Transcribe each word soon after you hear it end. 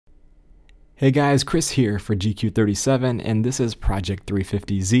Hey guys, Chris here for GQ37, and this is Project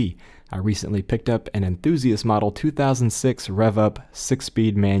 350Z. I recently picked up an Enthusiast Model 2006 Rev-Up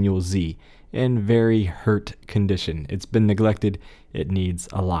 6-speed manual Z in very hurt condition. It's been neglected, it needs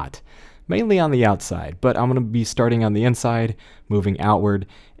a lot. Mainly on the outside, but I'm going to be starting on the inside, moving outward,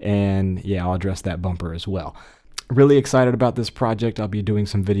 and yeah, I'll address that bumper as well. Really excited about this project. I'll be doing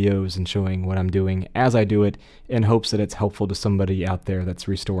some videos and showing what I'm doing as I do it in hopes that it's helpful to somebody out there that's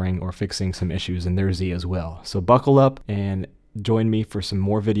restoring or fixing some issues in their Z as well. So buckle up and join me for some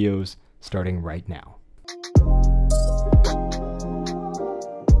more videos starting right now.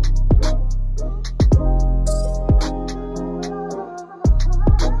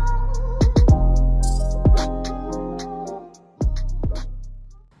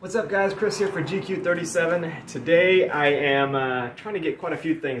 What's up guys, Chris here for GQ37. Today I am trying to get quite a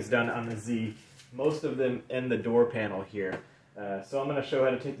few things done on the Z, most of them in the door panel here. So I'm going to show how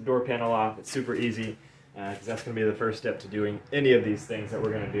to take the door panel off. It's super easy because that's going to be the first step to doing any of these things that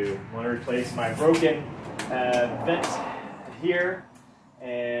we're going to do. I'm going to replace my broken vent here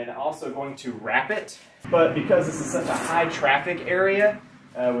and also going to wrap it. But because this is such a high traffic area,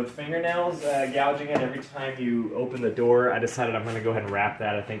 with fingernails gouging it every time you open the door, I decided I'm going to go ahead and wrap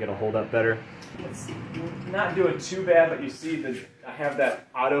that. I think it'll hold up better. It's not doing too bad, but you see that I have that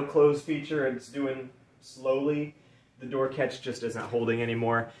auto close feature. It's doing slowly. The door catch just isn't holding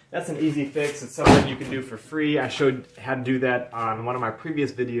anymore. That's an easy fix. It's something you can do for free. I showed how to do that on one of my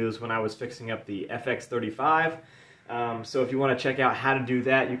previous videos when I was fixing up the FX35. So if you want to check out how to do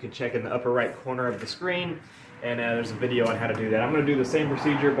that, you can check in the upper right corner of the screen. And there's a video on how to do that. I'm going to do the same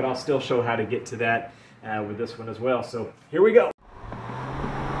procedure, but I'll still show how to get to that with this one as well. So here we go.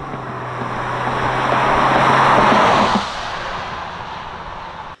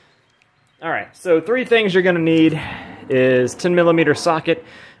 Alright, so three things you're going to need is 10mm socket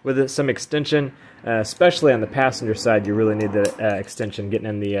with some extension. Especially on the passenger side, you really need the extension getting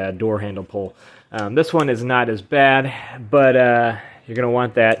in the door handle pull. This one is not as bad, but you're going to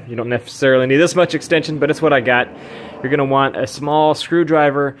want that. You don't necessarily need this much extension, but it's what I got. You're going to want a small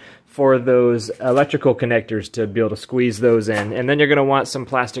screwdriver for those electrical connectors to be able to squeeze those in. And then you're going to want some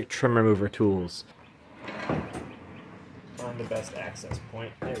plastic trim remover tools. Find the best access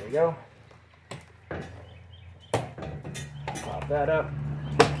point. There we go. Pop that up.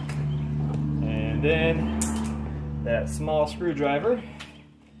 And then that small screwdriver,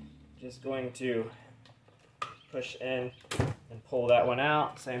 just going to push in and pull that one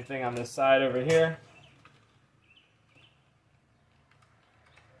out. Same thing on this side over here.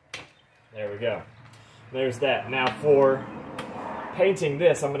 There we go. There's that. Now for painting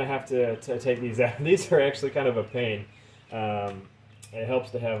this, I'm going to have to take these out. These are actually kind of a pain. It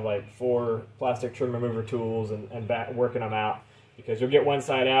helps to have like 4 plastic trim remover tools and working them out, because you'll get one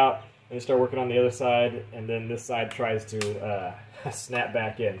side out and you start working on the other side, and then this side tries to snap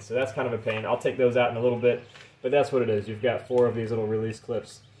back in. So that's kind of a pain. I'll take those out in a little bit. But that's what it is. You've got 4 of these little release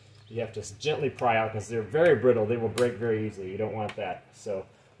clips. You have to gently pry out because they're very brittle. They will break very easily. You don't want that. So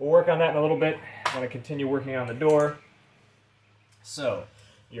we'll work on that in a little bit. I'm going to continue working on the door. So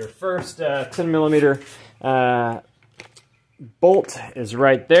your first 10mm bolt is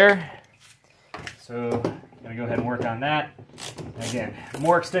right there. So I'm going to go ahead and work on that. Again,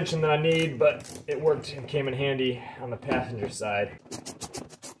 more extension than I need, but it worked and came in handy on the passenger side.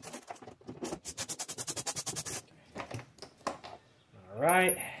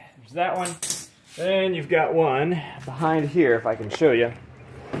 Alright, there's that one. Then you've got one behind here, if I can show you.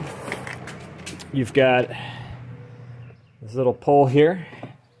 You've got this little pole here,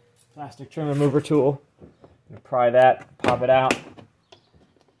 plastic trim remover tool. I'm going to pry that, pop it out.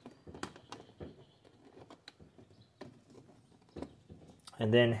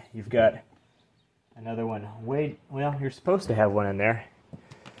 And then you've got another one. Well, you're supposed to have one in there.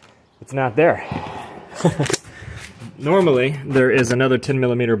 It's not there. Normally, there is another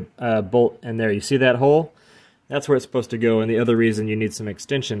 10mm bolt in there. You see that hole? That's where it's supposed to go, and the other reason you need some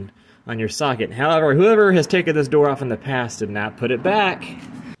extension on your socket. However, whoever has taken this door off in the past did not put it back.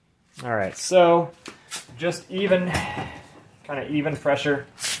 Alright, so just kind of even pressure,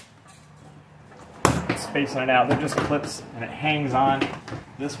 spacing it out. They're just clips, and it hangs on.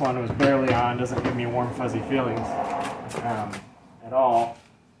 This one was barely on, doesn't give me warm, fuzzy feelings at all.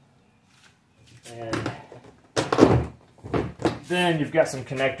 And then you've got some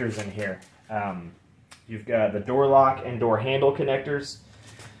connectors in here. You've got the door lock and door handle connectors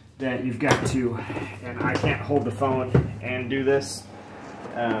that you've got to, and I can't hold the phone and do this,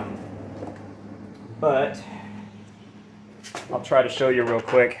 but I'll try to show you real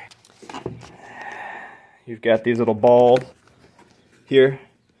quick. You've got these little balls here.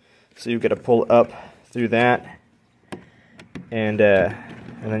 So you've got to pull up through that, and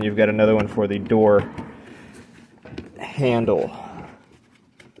then you've got another one for the door handle.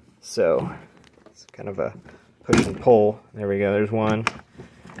 So it's kind of a push and pull. There we go, there's one.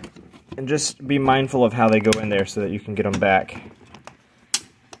 And just be mindful of how they go in there so that you can get them back.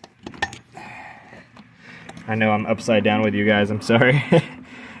 I know I'm upside down with you guys, I'm sorry.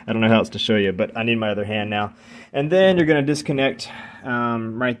 I don't know how else to show you, but I need my other hand now. And then you're going to disconnect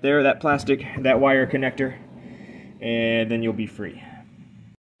right there, that plastic, that wire connector, and then you'll be free.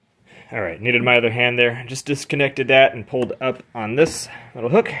 Alright, needed my other hand there. Just disconnected that and pulled up on this little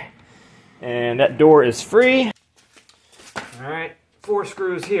hook. And that door is free. Alright, 4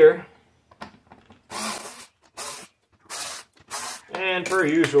 screws here. And per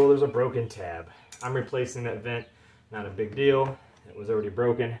usual, there's a broken tab. I'm replacing that vent, not a big deal. It was already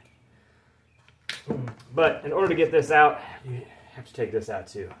broken. But in order to get this out, you have to take this out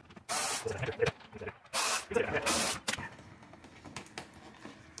too. There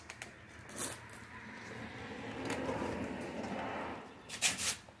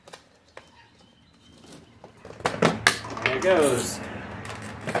it goes.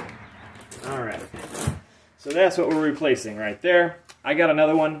 All right. So that's what we're replacing right there. I got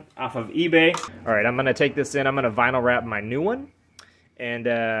another one off of eBay. All right, I'm gonna take this in. I'm gonna vinyl wrap my new one, and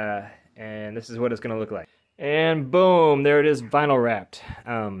this is what it's gonna look like. And boom, there it is, vinyl wrapped.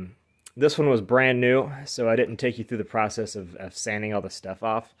 This one was brand new, so I didn't take you through the process of sanding all the stuff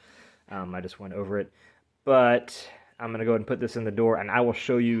off. I just went over it. But I'm gonna go ahead and put this in the door, and I will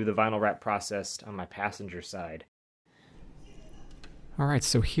show you the vinyl wrap process on my passenger side. Alright,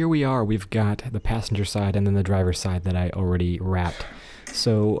 so here we are. We've got the passenger side and then the driver's side that I already wrapped.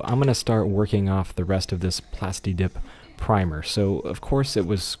 So I'm going to start working off the rest of this Plasti-Dip primer. So of course it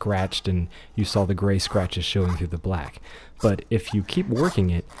was scratched and you saw the gray scratches showing through the black. But if you keep working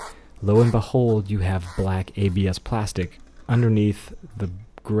it, lo and behold, you have black ABS plastic underneath the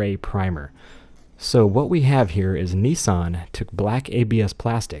gray primer. So what we have here is Nissan took black ABS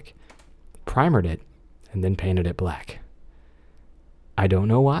plastic, primered it, and then painted it black. I don't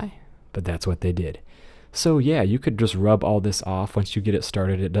know why, but that's what they did. So yeah, you could just rub all this off. Once you get it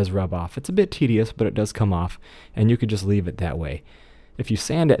started, it does rub off. It's a bit tedious, but it does come off, and you could just leave it that way. If you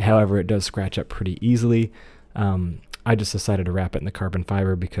sand it, however, it does scratch up pretty easily. I just decided to wrap it in the carbon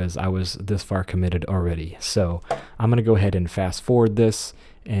fiber because I was this far committed already. So I'm going to go ahead and fast forward this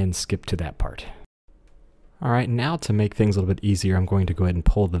and skip to that part. Alright, now to make things a little bit easier, I'm going to go ahead and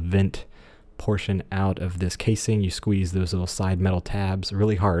pull the vent portion out of this casing. You squeeze those little side metal tabs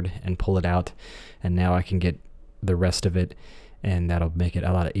really hard and pull it out, and now I can get the rest of it, and that'll make it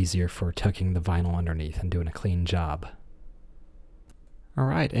a lot easier for tucking the vinyl underneath and doing a clean job.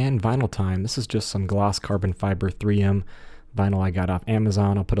 Alright, and vinyl time. This is just some gloss carbon fiber 3M vinyl I got off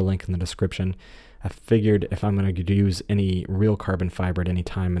Amazon. I'll put a link in the description. I figured if I'm going to use any real carbon fiber at any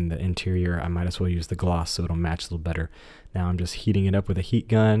time in the interior, I might as well use the gloss so it'll match a little better. Now I'm just heating it up with a heat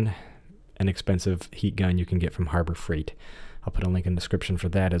gun, an expensive heat gun you can get from Harbor Freight. I'll put a link in the description for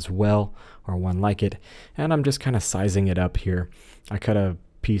that as well, or one like it. And I'm just kind of sizing it up here. I cut a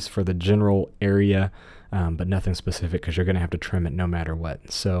piece for the general area, but nothing specific because you're going to have to trim it no matter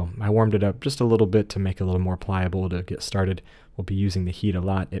what. So I warmed it up just a little bit to make it a little more pliable to get started. We'll be using the heat a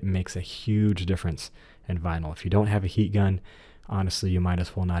lot. It makes a huge difference in vinyl. If you don't have a heat gun, honestly, you might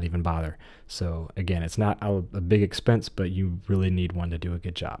as well not even bother. So again, it's not a big expense, but you really need one to do a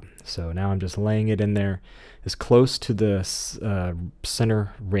good job. So now I'm just laying it in there as close to the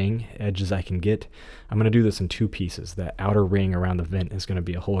center ring edge as I can get. I'm going to do this in 2 pieces. That outer ring around the vent is going to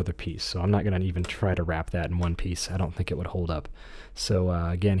be a whole other piece. So I'm not going to even try to wrap that in one piece. I don't think it would hold up. So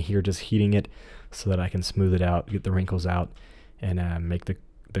again, here just heating it so that I can smooth it out, get the wrinkles out, and make the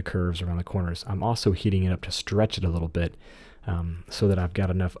curves around the corners. I'm also heating it up to stretch it a little bit, so that I've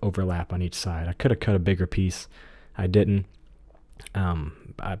got enough overlap on each side. I could have cut a bigger piece. I didn't.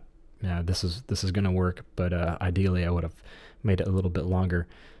 This is going to work, but ideally I would have made it a little bit longer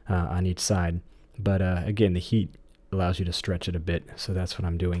on each side. But again, the heat allows you to stretch it a bit, so that's what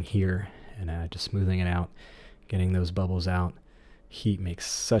I'm doing here, and just smoothing it out, getting those bubbles out. Heat makes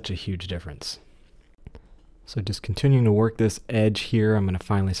such a huge difference. So just continuing to work this edge here, I'm going to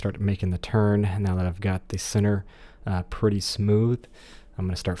finally start making the turn. Now that I've got the center pretty smooth, I'm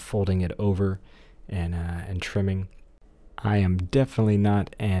going to start folding it over and trimming. I am definitely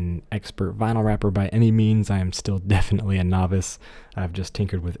not an expert vinyl wrapper by any means. I am still definitely a novice. I've just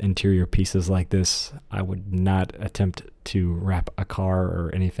tinkered with interior pieces like this. I would not attempt to wrap a car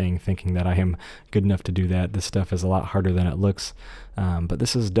or anything thinking that I am good enough to do that. This stuff is a lot harder than it looks, but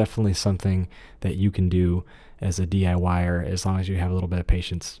this is definitely something that you can do as a DIYer as long as you have a little bit of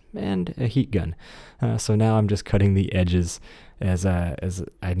patience and a heat gun. So now I'm just cutting the edges as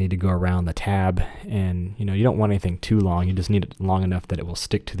I need to go around the tab, and you don't want anything too long. You just need it long enough that it will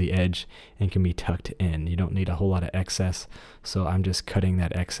stick to the edge and can be tucked in. You don't need a whole lot of excess, so I'm just cutting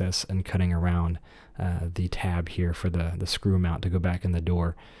that excess and cutting around the tab here for the screw mount to go back in the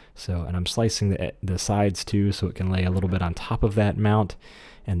door. So, and I'm slicing the sides too, so it can lay a little bit on top of that mount,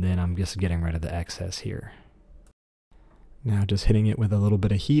 and then I'm just getting rid of the excess here. Now just hitting it with a little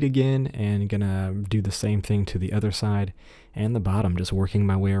bit of heat again, and gonna do the same thing to the other side and the bottom, just working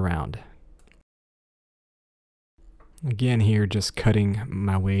my way around. Again here, just cutting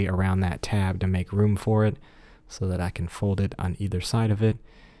my way around that tab to make room for it so that I can fold it on either side of it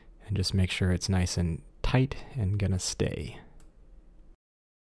and just make sure it's nice and tight and gonna stay.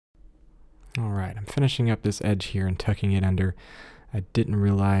 Alright, I'm finishing up this edge here and tucking it under. I didn't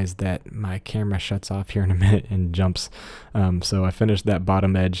realize that my camera shuts off here in a minute and jumps, so I finished that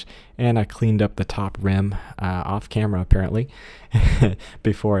bottom edge, and I cleaned up the top rim off camera apparently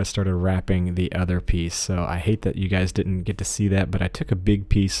before I started wrapping the other piece. So I hate that you guys didn't get to see that, but I took a big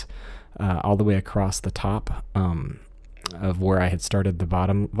piece all the way across the top of where I had started the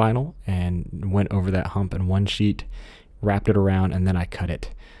bottom vinyl and went over that hump in one sheet, wrapped it around, and then I cut it.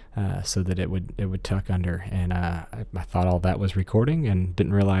 So that it would tuck under, and I thought all that was recording and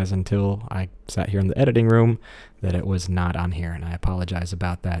didn't realize until I sat here in the editing room that it was not on here, and I apologize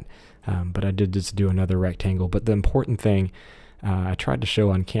about that. But I did just do another rectangle. But the important thing I tried to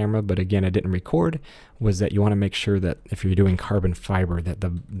show on camera, but again I didn't record, was that you want to make sure that if you're doing carbon fiber, that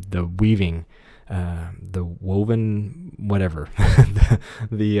the weaving, the woven, whatever,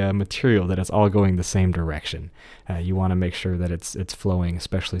 the material, that it's all going the same direction. You want to make sure that it's flowing,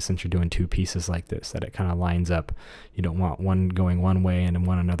 especially since you're doing two pieces like this, that it kind of lines up. You don't want one going one way and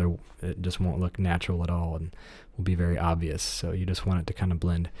one another. It just won't look natural at all and will be very obvious. So you just want it to kind of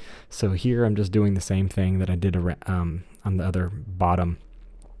blend. So here I'm just doing the same thing that I did on the other bottom,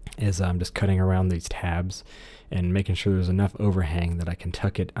 is I'm just cutting around these tabs and making sure there's enough overhang that I can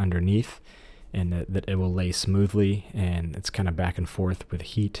tuck it underneath, and that it will lay smoothly, and it's kind of back and forth with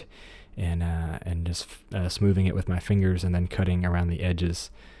heat, and just smoothing it with my fingers, and then cutting around the edges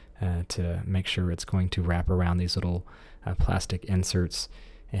to make sure it's going to wrap around these little plastic inserts,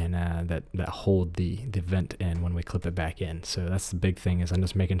 and that hold the vent in when we clip it back in. So that's the big thing, is I'm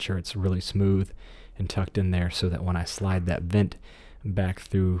just making sure it's really smooth and tucked in there, so that when I slide that vent back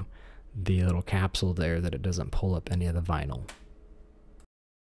through the little capsule there, that it doesn't pull up any of the vinyl.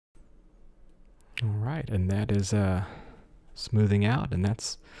 Alright, and that is smoothing out, and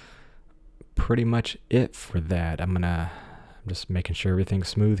that's pretty much it for that. I'm just making sure everything's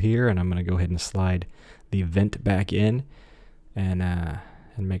smooth here, and I'm gonna go ahead and slide the vent back in, and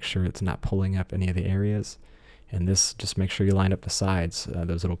make sure it's not pulling up any of the areas. And this, just make sure you line up the sides,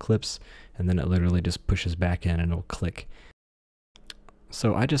 those little clips, and then it literally just pushes back in and it'll click.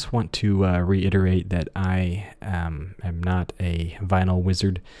 So I just want to reiterate that I am not a vinyl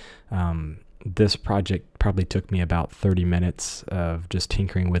wizard. This project probably took me about 30 minutes of just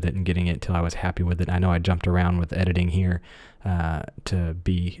tinkering with it and getting it till I was happy with it. I know I jumped around with editing here to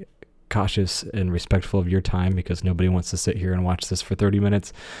be cautious and respectful of your time, because nobody wants to sit here and watch this for 30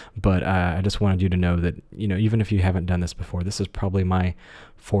 minutes. But I just wanted you to know that, even if you haven't done this before, this is probably my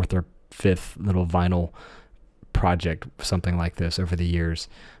 4th or 5th little vinyl project, something like this, over the years.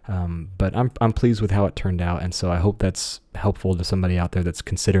 But I'm pleased with how it turned out, and so I hope that's helpful to somebody out there that's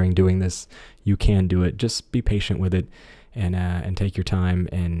considering doing this. You can do it. Just be patient with it, and take your time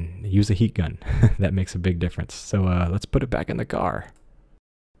and use a heat gun. That makes a big difference. So let's put it back in the car.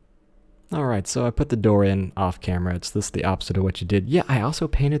 Alright, so I put the door in off camera. It's the opposite of what you did. Yeah, I also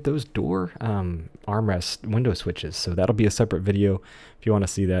painted those door armrest window switches, so that'll be a separate video. If you want to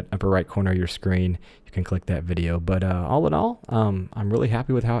see that, upper right corner of your screen, you can click that video. But all in all, I'm really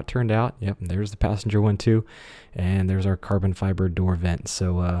happy with how it turned out. Yep, there's the passenger one too, and there's our carbon fiber door vent.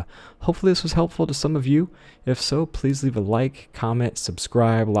 So hopefully this was helpful to some of you. If so, please leave a like, comment,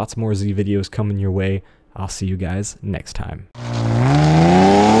 subscribe. Lots more Z videos coming your way. I'll see you guys next time.